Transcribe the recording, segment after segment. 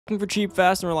Looking for cheap,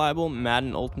 fast, and reliable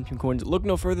Madden Ultimate Team coins? Look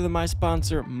no further than my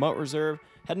sponsor, MUT Reserve.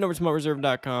 Head over to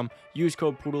MUTReserve.com. Use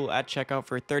code Poodle at checkout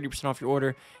for 30% off your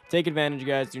order. Take advantage,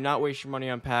 guys. Do not waste your money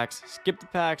on packs. Skip the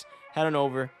packs. Head on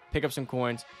over. Pick up some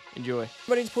coins. Enjoy.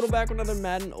 Everybody, it's Poodle back with another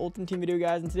Madden Ultimate Team video,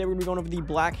 guys. And today we're going to be going over the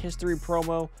Black History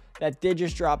promo that did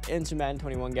just drop into Madden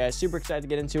 21, guys. Super excited to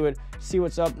get into it, see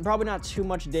what's up. And probably not too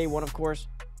much day one, of course,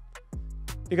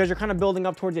 because you're kind of building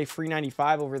up towards a free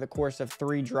 95 over the course of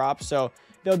 3 drops. So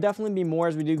there'll definitely be more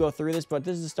as we do go through this, but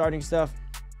this is the starting stuff.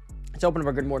 Let's open up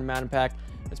our Good Morning Madden pack.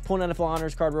 Let's pull an NFL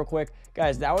Honors card real quick.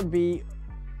 Guys, that would be,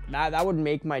 that would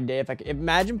make my day. If I could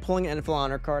imagine pulling an NFL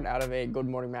Honor card out of a Good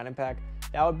Morning Madden pack,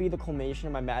 that would be the culmination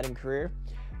of my Madden career.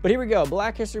 But here we go.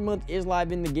 Black History Month is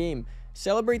live in the game.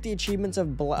 Celebrate the achievements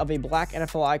of a black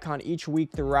NFL icon each week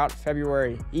throughout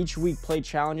February. Each week, play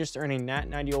challenges to earn a Nat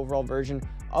 90 overall version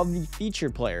of the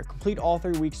featured player. Complete all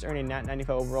 3 weeks to earn a Nat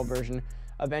 95 overall version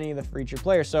of any of the featured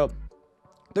players. So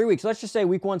 3 weeks. Let's just say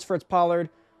week 1's Fritz Pollard,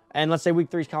 and let's say week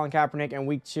 3 is Colin Kaepernick, and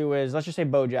week 2 is, let's just say,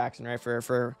 Bo Jackson, right?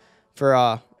 For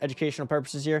educational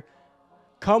purposes here.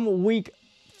 Come week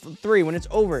 3, when it's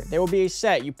over, there will be a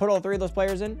set. You put all 3 of those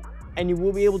players in, and you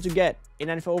will be able to get a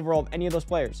 95 overall of any of those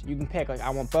players. You can pick, like, I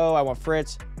want Bo, I want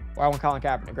Fritz, or I want Colin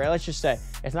Kaepernick, right? Let's just say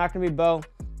it's not going to be Bo,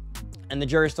 and the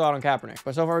jury's still out on Kaepernick.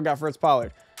 But so far, we got Fritz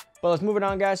Pollard. But let's move it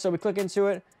on, guys. So we click into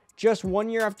it. Just 1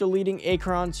 year after leading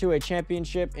Akron to a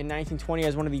championship in 1920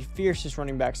 as one of the fiercest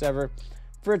running backs ever,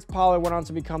 Fritz Pollard went on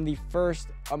to become the first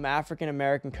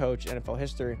African-American coach in NFL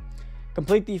history.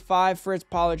 Complete the 5 Fritz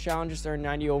Pollard challenges to earn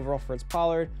 90 overall Fritz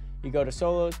Pollard. You go to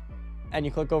solos, and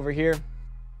you click over here.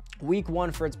 Week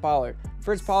 1, Fritz Pollard.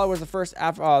 Fritz Pollard was the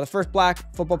first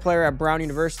black football player at Brown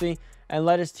University and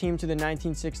led his team to the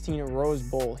 1916 Rose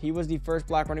Bowl. He was the first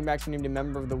black running back to be named a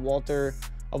member of the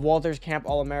Walter's Camp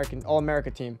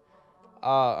All-America team.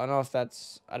 I don't know if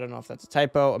that's a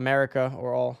typo. America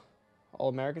or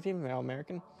All-America team?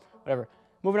 All-American? Whatever.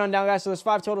 Moving on down, guys. So there's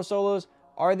 5 total solos.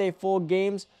 Are they full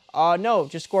games? No,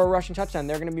 just score a rushing touchdown.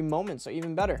 They're going to be moments, so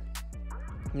even better.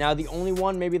 Now, the only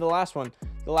one, maybe the last one.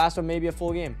 The last one may be a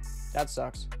full game. That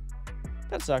sucks.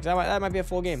 That sucks. That might be a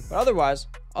full game. But otherwise,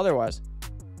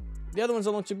 the other ones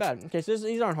don't look too bad. Okay, so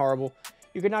these aren't horrible.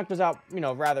 You can knock those out,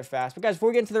 rather fast. But guys, before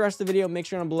we get into the rest of the video, make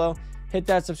sure down below, hit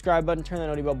that subscribe button, turn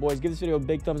that noty bell, boys. Give this video a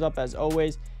big thumbs up as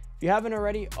always. If you haven't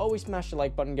already, always smash the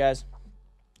like button, guys.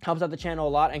 Helps out the channel a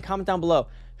lot. And comment down below,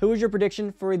 who is your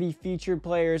prediction for the featured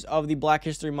players of the Black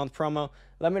History Month promo?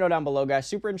 Let me know down below, guys.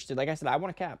 Super interested. Like I said, I want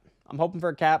a cap. I'm hoping for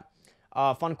a cap.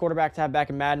 Fun quarterback to have back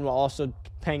in Madden while also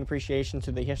paying appreciation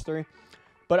to the history.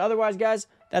 But otherwise, guys,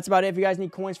 that's about it. If you guys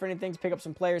need coins for anything to pick up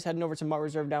some players, heading over to MUT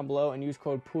Reserve down below and use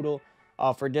code Poodle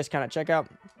for a discount at checkout.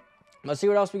 Let's see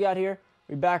what else we got here.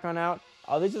 We back on out.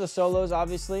 These are the solos,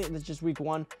 obviously. This is just week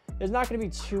 1. There's not going to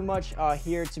be too much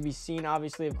here to be seen,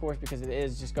 obviously, of course, because it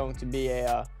is just going to be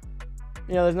a,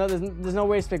 there's no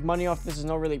ways to make money off this. There's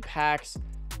no really packs.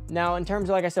 Now, in terms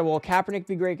of, like I said, will Kaepernick would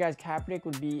be great, guys. Kaepernick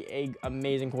would be an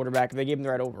amazing quarterback if they gave him the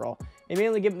right overall. They're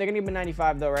going to give him a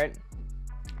 95, though, right?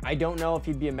 I don't know if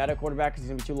he'd be a meta quarterback because he's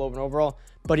going to be too low of an overall,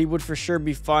 but he would for sure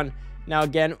be fun. Now,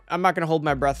 again, I'm not going to hold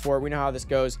my breath for it. We know how this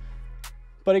goes.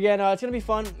 But again, it's going to be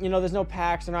fun. There's no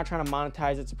packs. They're not trying to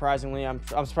monetize it, surprisingly. I'm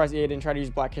surprised EA didn't try to use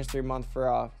Black History Month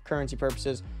for currency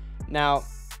purposes. Now,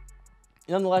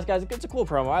 nonetheless, guys, it's a cool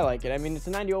promo. I like it. I mean, it's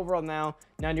a 90 overall now.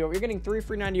 90 over. You're getting 3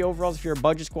 free 90 overalls. If you're a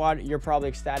budget squad, you're probably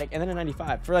ecstatic. And then a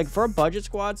 95. For a budget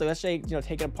squad, so let's say,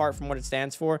 take it apart from what it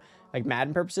stands for, like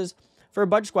Madden purposes. For a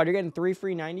budget squad, you're getting 3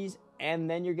 free 90s, and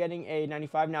then you're getting a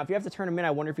 95. Now, if you have to turn them in, I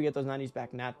wonder if you get those 90s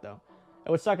back Nat, though. It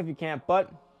would suck if you can't,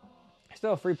 but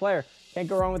still a free player. Can't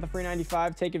go wrong with a free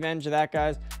 95. Take advantage of that,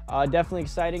 guys. Definitely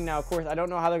exciting. Now, of course, I don't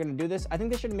know how they're going to do this. I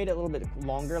think they should have made it a little bit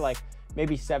longer, like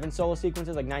maybe 7 solo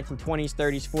sequences, like 1920s,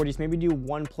 30s, 40s. Maybe do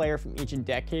 1 player from each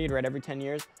decade, right, every 10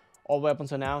 years, all the way up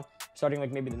until now, starting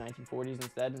like maybe the 1940s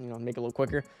instead, make it a little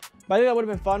quicker. But I think that would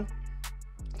have been fun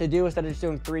to do instead of just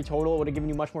doing 3 total. It would have given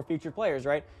you much more featured players,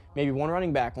 right? Maybe 1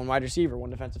 running back, 1 wide receiver, 1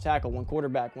 defensive tackle, 1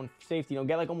 quarterback, 1 safety.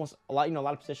 Get like almost a lot, a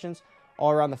lot of positions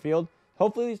all around the field.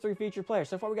 Hopefully these 3 featured players.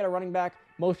 So far we got a running back.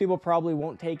 Most people probably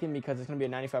won't take him because it's going to be a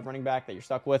 95 running back that you're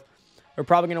stuck with. We're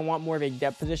probably going to want more of a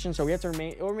depth position, so we have to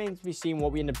it remains to be seen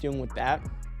what we end up doing with that.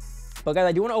 But guys,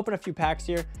 I do want to open a few packs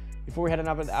here before we head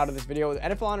out of this video. The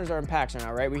NFL honors are in packs right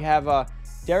now, right? We have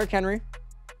Derrick Henry.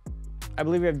 I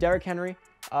believe we have Derrick Henry.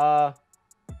 Alex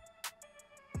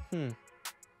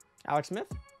Smith?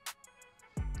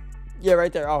 Yeah,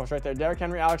 right there. Oh, it's right there. Derrick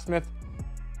Henry, Alex Smith,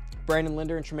 Brandon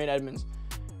Linder, and Tremaine Edmonds.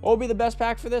 What would be the best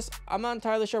pack for this? I'm not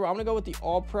entirely sure, but I'm going to go with the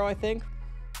All-Pro, I think.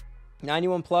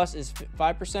 91 plus is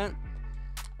 5%.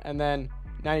 And then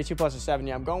 92 plus a 7.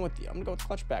 Yeah, I'm going with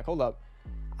clutch pack. Hold up.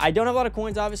 I don't have a lot of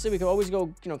coins, obviously. We could always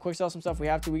go, quick sell some stuff we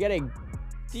have to. We get a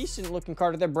decent looking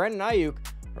card right there. Brandon Ayuk,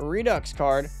 a Redux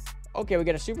card. Okay, we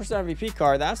get a Superstar MVP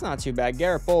card. That's not too bad.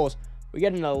 Garrett Bowles. We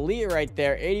get an elite right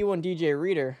there. 81 DJ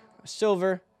Reader, a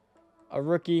silver, a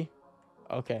rookie.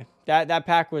 Okay, that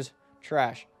pack was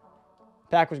trash.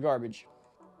 Pack was garbage.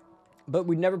 But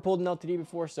we never pulled an LTD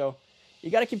before, so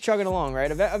you got to keep chugging along,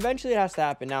 right? Eventually it has to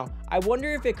happen. Now, I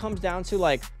wonder if it comes down to,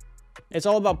 like, it's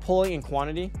all about pulling in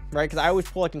quantity, right? Because I always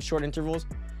pull, like, in short intervals.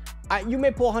 You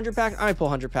may pull 100 packs. I may pull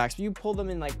 100 packs. But you pull them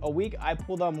in, like, a week. I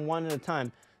pull them one at a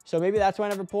time. So maybe that's why I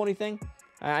never pull anything.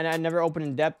 I never opened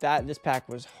in depth. This pack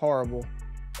was horrible.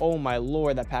 Oh, my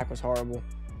Lord, that pack was horrible.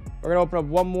 We're going to open up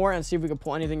one more and see if we can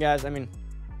pull anything, guys. I mean,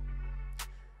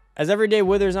 as every day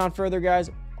withers on further, guys,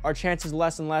 our chances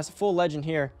less and less. Full legend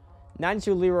here.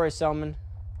 92 Leroy Selman.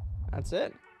 That's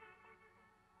it.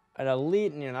 An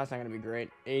elite, that's not going to be great.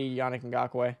 80 Yannick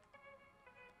Ngakoue.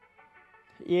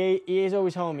 EA's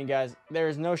always homie, guys. There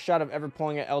is no shot of ever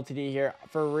pulling an LTD here.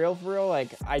 For real, like,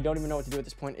 I don't even know what to do at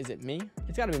this point. Is it me?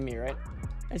 It's got to be me, right?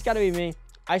 It's got to be me.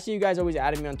 I see you guys always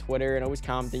adding me on Twitter and always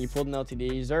commenting. You pulled an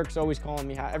LTD. Zerk's always calling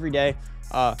me every day.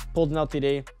 Pulled an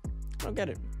LTD. I don't get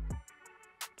it.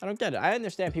 I don't get it. I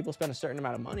understand people spend a certain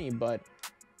amount of money, but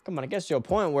come on, it gets to a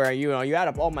point where, you add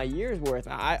up all my years worth.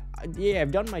 Yeah,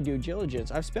 I've done my due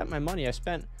diligence. I've spent my money.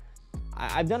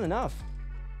 I've done enough.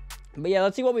 But yeah,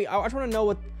 let's see what I just want to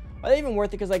know are they even worth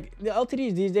it? Because, like, the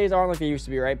LTDs these days aren't like they used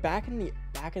to be, right? Back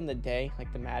in the day,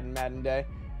 like the Madden day,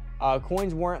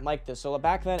 coins weren't like this. So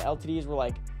back then, LTDs were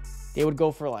like, they would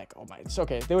go for, like, oh my, it's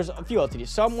okay. There was a few LTDs.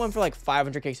 Some went for like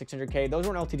 500K, 600K. Those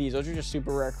weren't LTDs. Those were just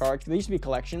super rare cards. They used to be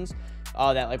collections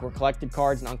that, like, were collected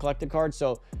cards and uncollected cards.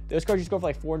 So those cards used to go for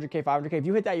like 400K, 500K. If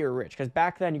you hit that, you were rich. Because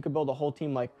back then, you could build a whole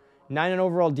team. Like 9 and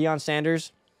overall Deion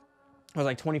Sanders was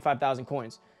like 25,000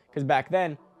 coins. Because back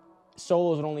then,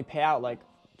 solos would only pay out like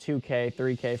 2K,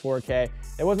 3K, 4K.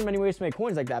 There wasn't many ways to make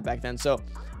coins like that back then. So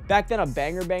back then, a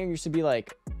banger used to be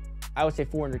like, I would say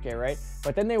 400K, right?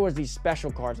 But then there was these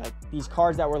special cards, like these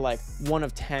cards that were like 1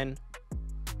 of 10,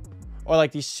 or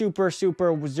like these super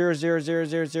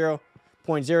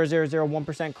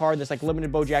 0.00001% card that's like limited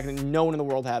bow jacket that no one in the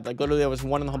world had. Like literally there was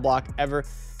one in the whole block ever.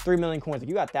 3 million coins. Like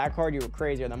you got that card, you were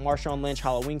crazy. Or the Marshawn Lynch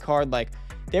Halloween card. Like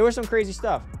there was some crazy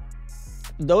stuff.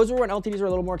 Those were when LTDs were a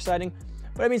little more exciting.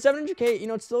 But I mean, 700K,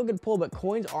 it's still a good pull, but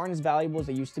coins aren't as valuable as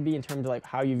they used to be in terms of like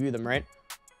how you view them, right?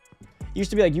 It used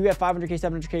to be like you get 500K,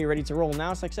 700K, you're ready to roll.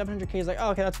 Now it's like 700K is like,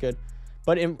 oh, okay, that's good.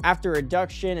 But after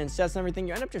reduction and sets and everything,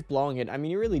 you end up just blowing it. I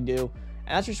mean, you really do.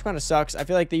 And that just kind of sucks. I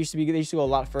feel like they used to go a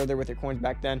lot further with their coins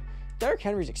back then. Derrick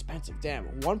Henry's expensive. Damn,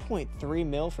 1.3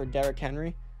 mil for Derrick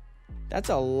Henry. That's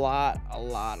a lot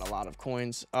of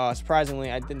coins.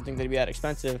 Surprisingly, I didn't think they'd be that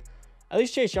expensive. At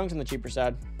least Chase Young's on the cheaper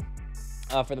side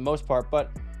for the most part. But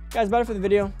guys, about it for the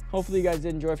video. Hopefully you guys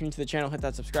did enjoy. If you're new to the channel, hit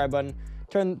that subscribe button.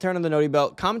 Turn on the noti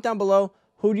bell. Comment down below,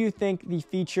 who do you think the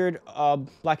featured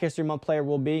Black History Month player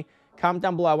will be? Comment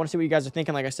down below. I want to see what you guys are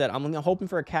thinking. Like I said, I'm hoping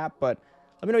for a cap, but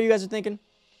let me know what you guys are thinking.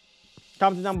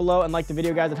 Comment down below and like the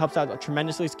video, guys. It helps out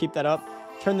tremendously, so keep that up.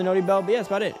 Turn the noti bell. But yeah, that's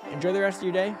about it. Enjoy the rest of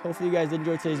your day. Hopefully you guys did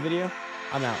enjoy today's video.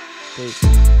 I'm out. Peace.